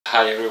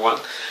Hi everyone,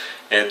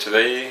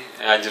 today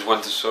I just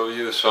want to show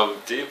you some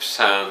tips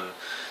and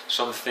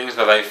some things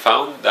that I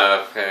found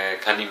that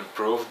can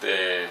improve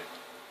the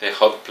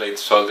hot plate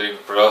soldering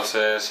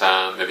process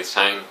and the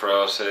design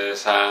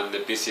process and the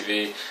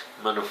PCB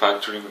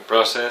manufacturing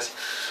process.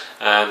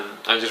 And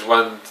I just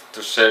want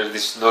to share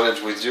this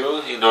knowledge with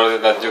you in order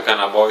that you can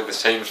avoid the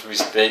same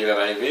mistake that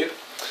I did.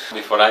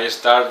 Before I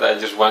start, I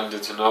just want you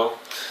to know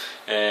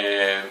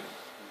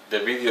the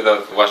video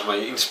that was my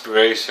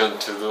inspiration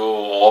to do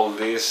all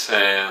this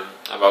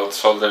about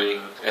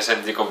soldering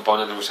SMD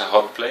components with a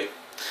hot plate.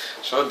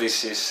 So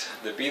this is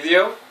the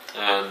video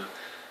and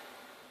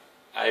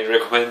I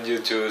recommend you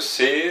to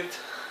see it.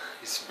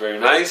 It's very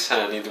nice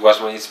and it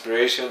was my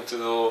inspiration to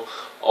do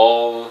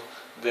all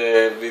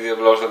the video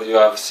blogs that you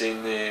have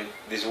seen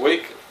this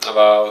week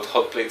about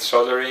hot plate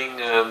soldering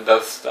and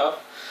that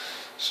stuff.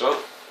 So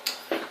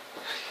it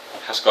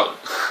has gone.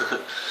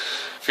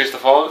 First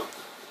of all,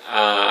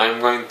 I'm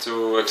going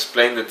to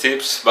explain the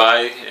tips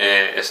by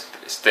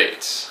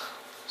stages.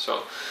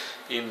 So,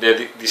 in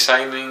the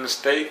designing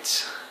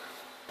stage,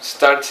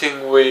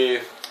 starting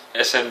with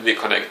SMD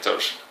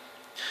connectors.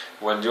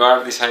 When you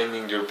are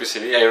designing your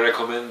PCB, I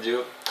recommend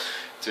you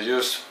to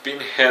use pin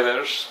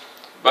headers,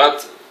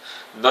 but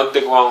not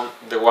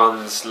the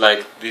ones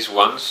like these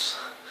ones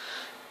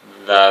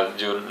that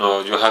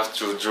you have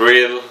to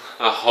drill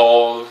a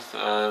hole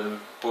and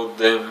put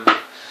them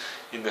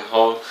in the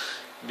hole.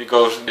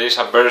 Because there is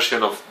a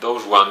version of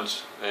those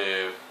ones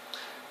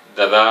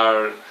that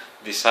are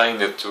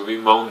designed to be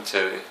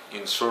mounted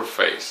in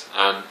surface,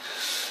 and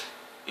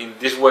in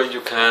this way you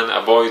can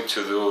avoid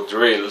to do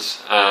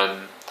drills,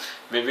 and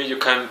maybe you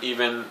can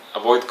even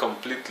avoid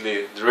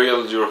completely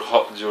drill your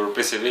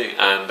PCB,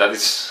 and that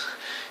is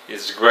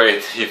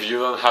great. If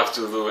you don't have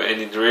to do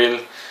any drill,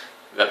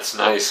 that's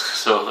nice.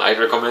 So I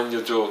recommend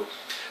you to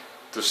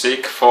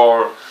seek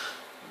for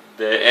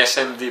the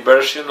SMD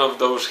version of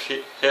those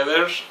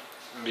headers,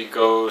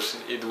 because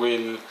it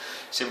will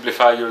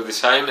simplify your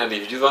design, and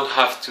if you don't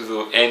have to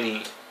do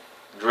any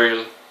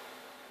drill,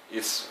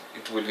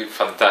 it will be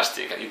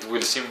fantastic. It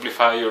will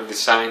simplify your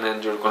design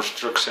and your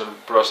construction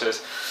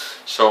process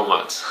so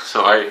much.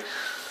 So I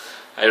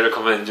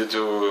recommend you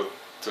to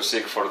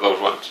seek for those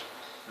ones.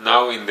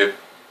 Now in the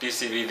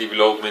PCB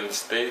development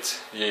stage,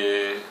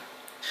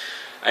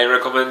 I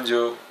recommend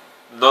you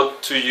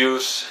not to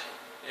use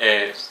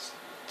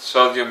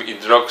sodium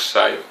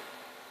hydroxide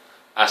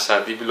as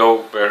a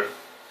developer,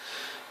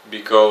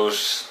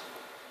 because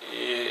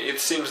it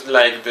seems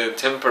like the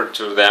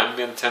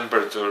ambient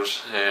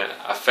temperatures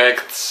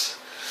affects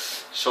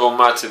so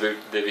much the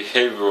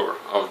behavior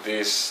of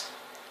this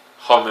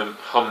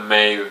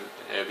homemade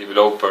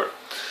developer,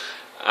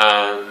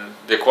 and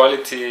the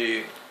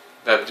quality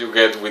that you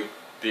get with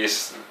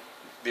this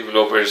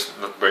developer is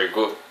not very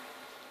good.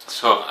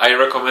 So I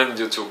recommend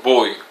you to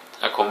buy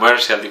a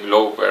commercial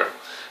developer,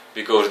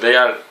 because they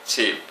are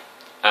cheap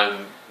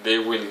and they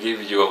will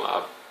give you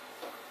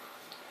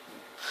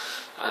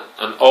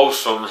an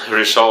awesome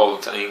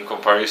result in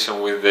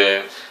comparison with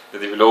the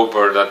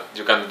developer that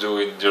you can do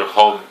in your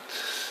home.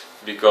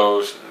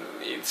 Because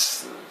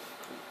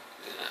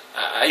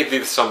I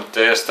did some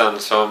tests and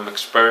some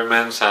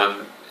experiments,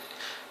 and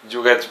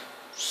you get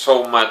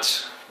so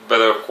much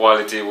better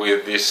quality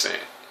with this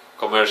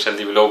commercial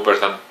developer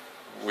than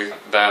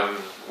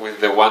with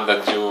the one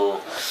that you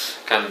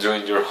can do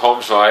in your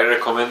home. So I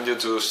recommend you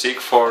to seek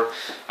for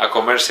a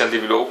commercial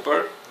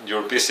developer.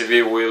 Your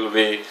PCB will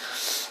be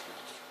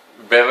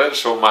better,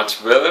 so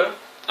much better,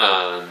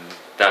 and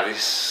that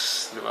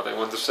is what I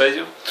want to say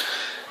you.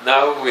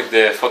 Now with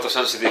the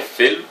photosensitive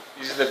film,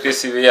 this is the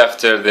PCB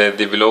after the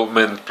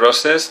development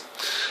process,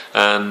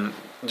 and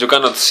you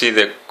cannot see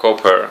the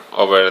copper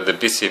over the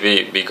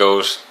PCB,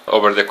 because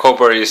over the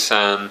copper is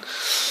a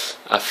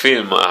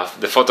film,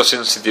 the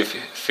photosensitive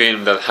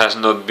film that has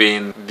not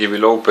been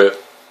developed.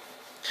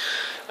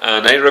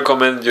 And I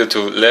recommend you to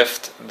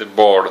left the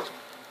board,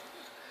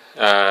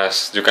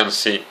 as you can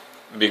see,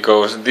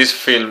 because these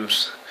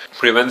films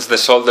prevents the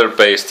solder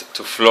paste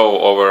to flow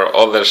over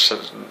other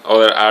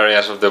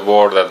areas of the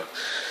board that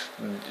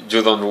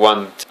you don't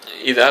want.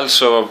 It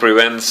also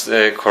prevents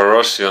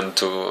corrosion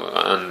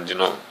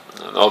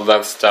and all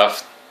that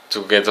stuff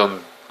to get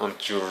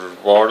onto your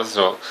board.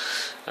 So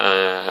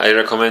I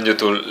recommend you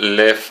to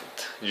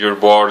left your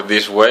board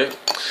this way.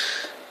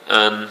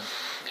 And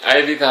I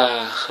did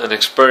an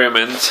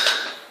experiment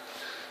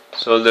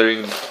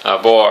soldering a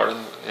board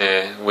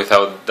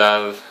without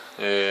that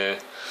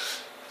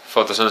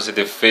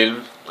photosensitive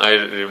film. I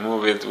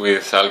removed it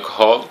with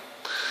alcohol,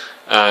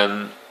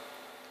 and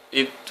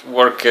it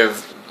worked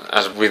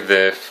as with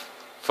the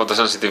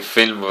photosensitive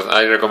film, but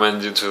I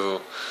recommend you to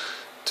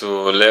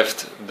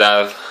left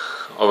that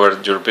over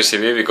your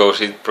PCB,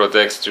 because it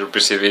protects your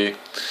PCB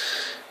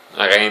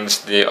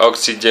against the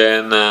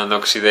oxygen and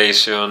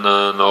oxidation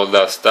and all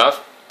that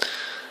stuff,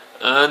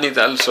 and it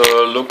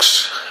also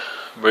looks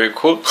very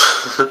cool.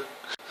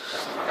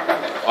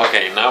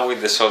 Okay, now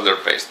with the solder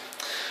paste.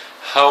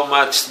 How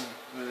much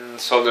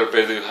solder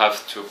paste do you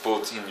have to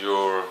put in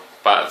your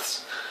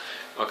paths?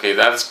 Okay,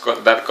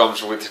 that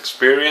comes with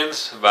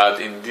experience,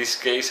 but in this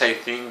case I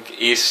think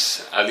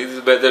it's a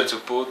little better to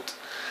put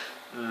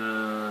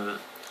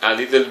a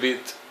little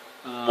bit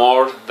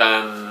more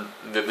than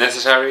the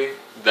necessary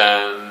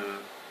than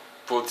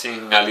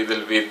putting a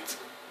little bit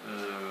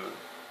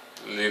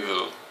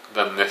little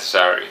than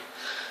necessary,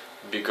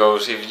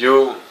 because if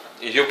you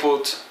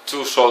put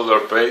two solder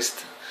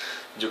paste,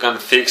 you can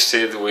fix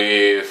it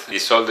with the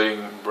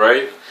soldering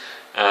braid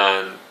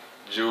and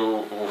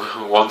you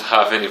won't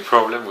have any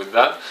problem with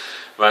that.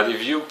 But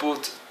if you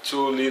put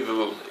too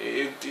little,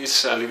 it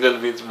is a little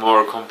bit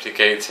more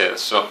complicated.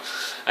 So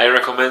I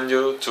recommend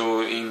you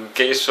to, in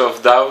case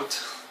of doubt,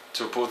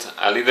 to put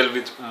a little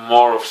bit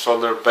more of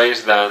solder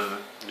paste than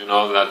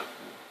that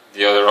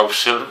the other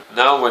option.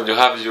 Now when you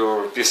have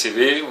your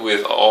PCB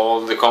with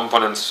all the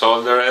components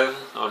soldered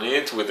on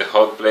it, with the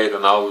hot plate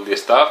and all the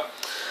stuff,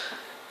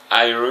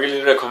 I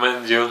really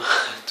recommend you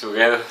to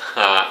get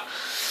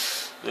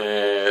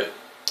a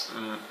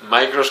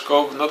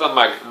microscope, not a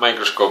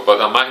microscope, but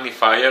a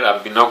magnifier,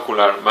 a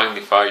binocular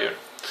magnifier,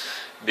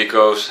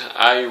 because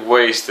I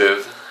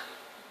wasted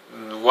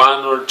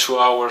 1 or 2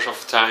 hours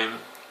of time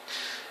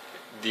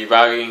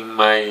debugging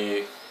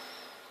my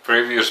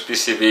previous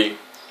PCB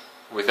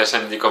with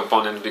SMD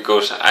components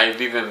because I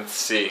didn't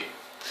see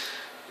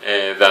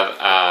that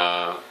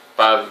a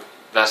pad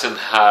doesn't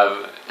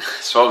have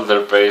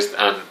solder paste,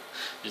 and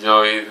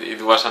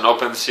it was an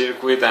open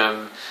circuit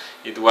and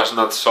it was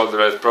not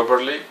soldered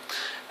properly,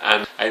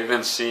 and I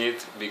didn't see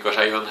it because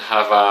I don't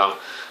have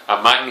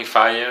a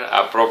magnifier,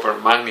 a proper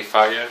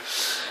magnifier.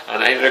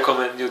 And I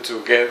recommend you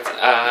to get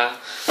a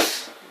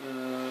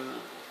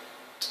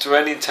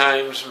 20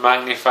 times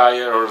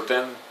magnifier or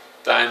 10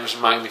 times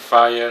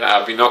magnifier,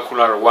 a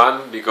binocular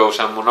one, because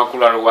a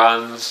monocular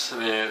one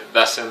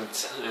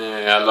doesn't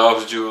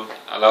allows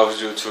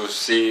you to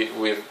see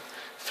with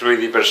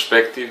 3D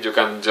perspective. You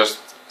can just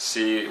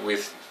see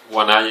with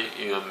one eye,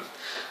 and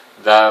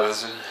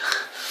that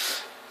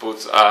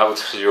puts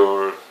out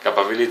your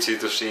capability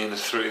to see in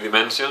 3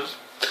 dimensions.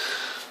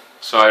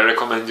 So I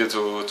recommend you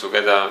to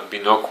get a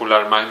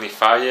binocular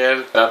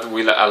magnifier that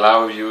will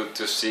allow you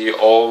to see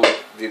all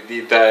the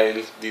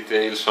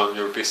details on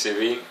your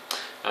PCB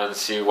and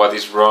see what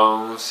is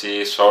wrong,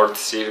 see short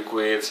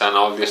circuits and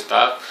all this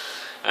stuff,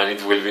 and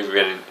it will be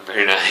very,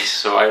 very nice.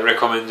 So I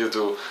recommend you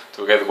to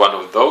get one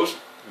of those,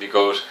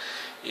 because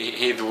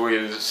it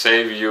will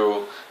save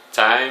you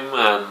time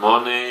and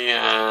money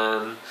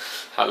and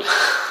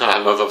a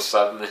lot of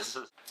sadness.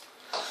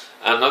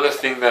 Another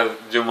thing that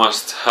you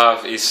must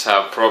have is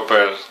a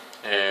proper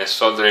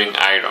soldering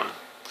iron.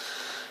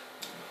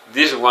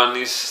 This one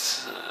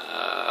is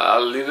a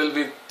little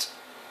bit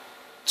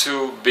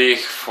too big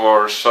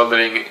for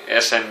soldering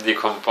SMD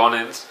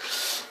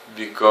components,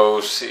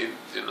 because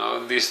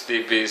this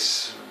tip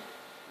is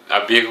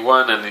a big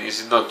one and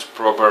is not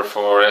proper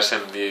for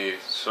SMD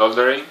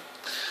soldering.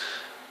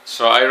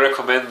 So I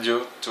recommend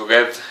you to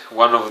get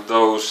one of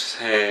those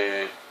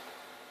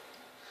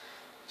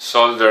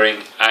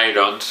soldering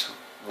irons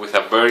with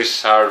a very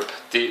sharp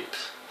tip.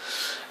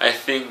 I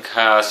think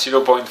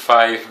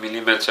 0.5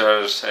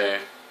 millimeters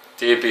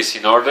tip is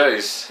in order,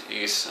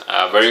 is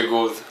a very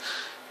good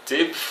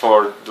tip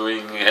for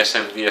doing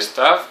SMD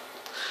stuff,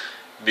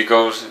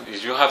 because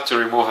if you have to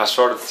remove a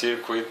short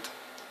circuit,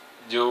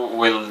 you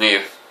will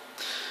need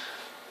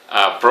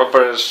a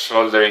proper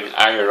soldering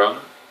iron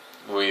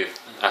with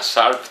a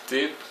sharp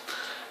tip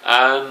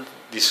and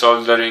the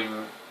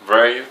soldering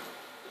braid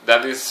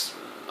that is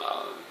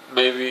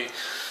maybe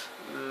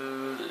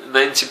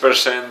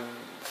 90%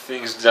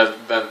 things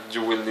that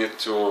you will need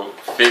to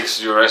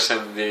fix your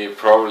SMD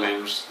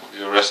problems,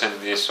 your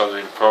SMD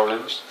soldering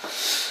problems,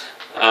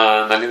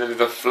 and a little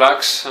bit of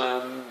flux,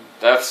 and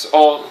that's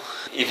all.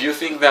 If you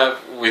think that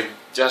with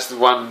just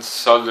one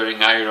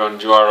soldering iron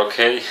you are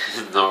okay,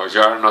 no,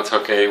 you are not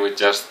okay with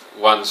just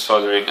one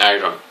soldering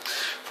iron.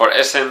 For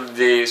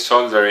SMD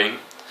soldering,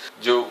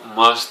 you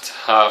must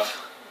have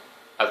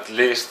at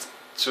least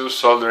 2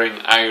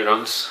 soldering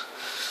irons,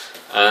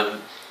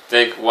 and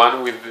take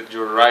one with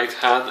your right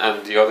hand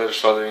and the other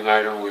soldering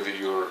iron with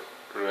your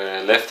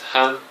left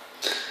hand,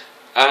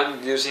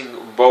 and using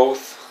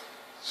both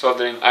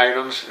soldering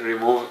irons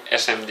remove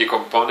SMD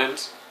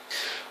components.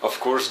 Of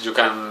course you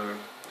can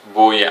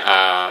buy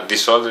a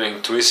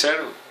desoldering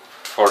tweezer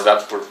for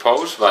that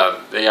purpose,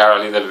 but they are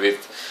a little bit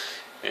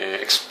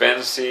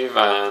expensive,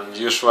 and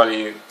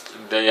usually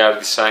they are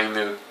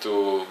designed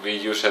to be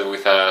used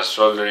with a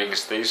soldering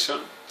station,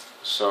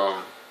 so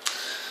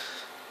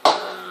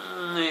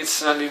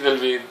it's a little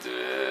bit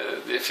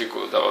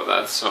difficult about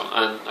that. So,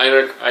 and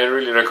I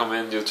really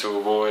recommend you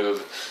to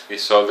build the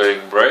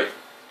soldering braid,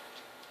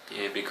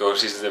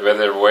 because it's the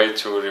better way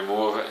to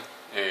remove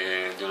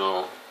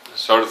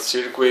short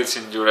circuits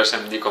in your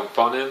SMD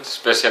components,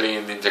 especially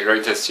in the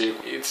integrated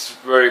circuit. It's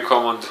very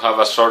common to have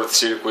a short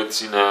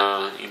circuit in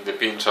the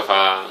pins of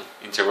an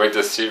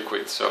integrated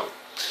circuit, so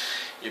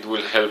it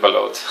will help a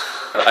lot.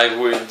 I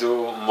will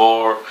do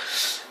more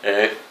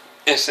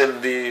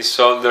SMD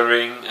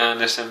soldering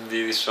and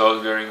SMD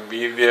desoldering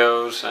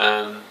videos,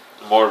 and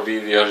more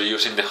videos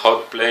using the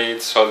hot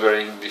plate,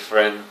 soldering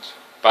different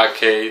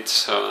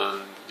packets,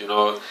 and you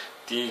know,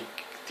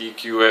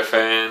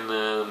 TQFN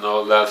and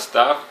all that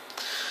stuff.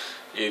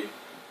 It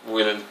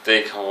will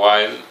take a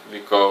while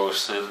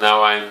because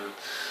now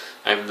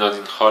I'm not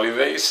in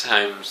holidays.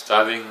 I'm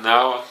studying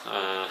now.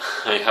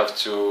 I have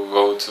to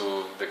go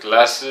to the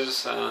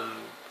classes and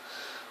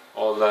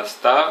all that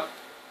stuff.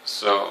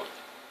 So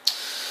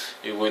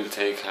it will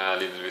take a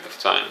little bit of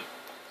time.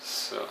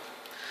 So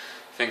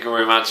thank you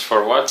very much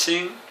for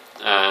watching,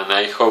 and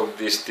I hope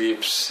these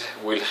tips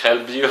will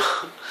help you.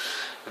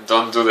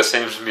 Don't do the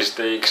same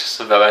mistakes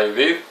that I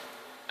did,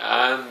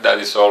 and that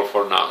is all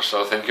for now.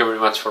 So thank you very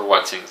much for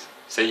watching.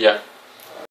 See ya.